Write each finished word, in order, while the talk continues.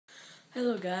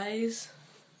Hello guys,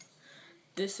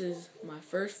 this is my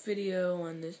first video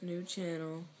on this new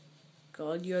channel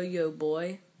called Yo-Yo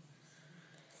Boy,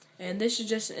 and this is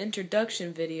just an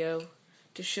introduction video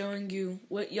to showing you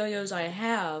what yo-yos I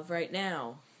have right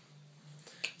now.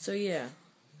 So yeah,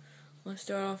 let's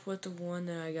start off with the one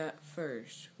that I got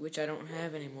first, which I don't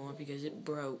have anymore because it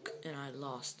broke and I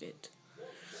lost it.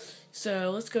 So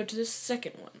let's go to the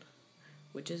second one,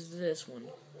 which is this one.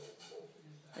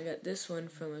 I got this one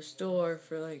from a store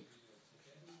for like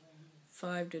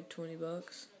 $5 to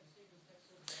 $20.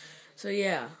 So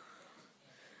yeah,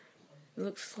 it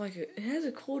looks like it has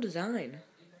a cool design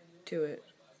to it.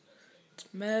 It's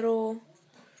metal,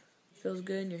 feels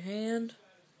good in your hand.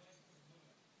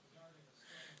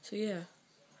 So yeah,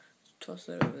 toss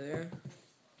that over there.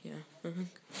 Yeah.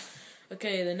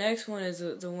 Okay, the next one is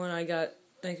the one I got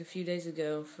like a few days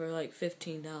ago for like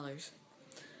 $15.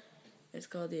 It's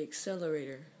called the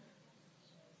Accelerator.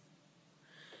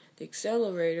 The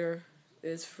Accelerator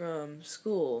is from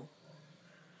school.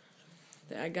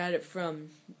 I got it from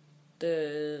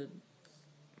the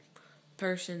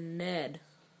person Ned.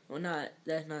 Well,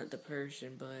 that's not the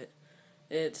person, but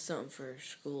it's something for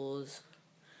schools.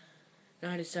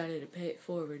 And I decided to pay it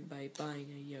forward by buying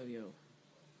a yo-yo.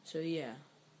 So yeah,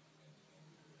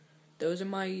 those are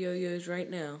my yo-yos right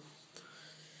now.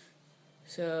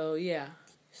 So yeah,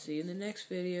 see you in the next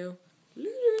video.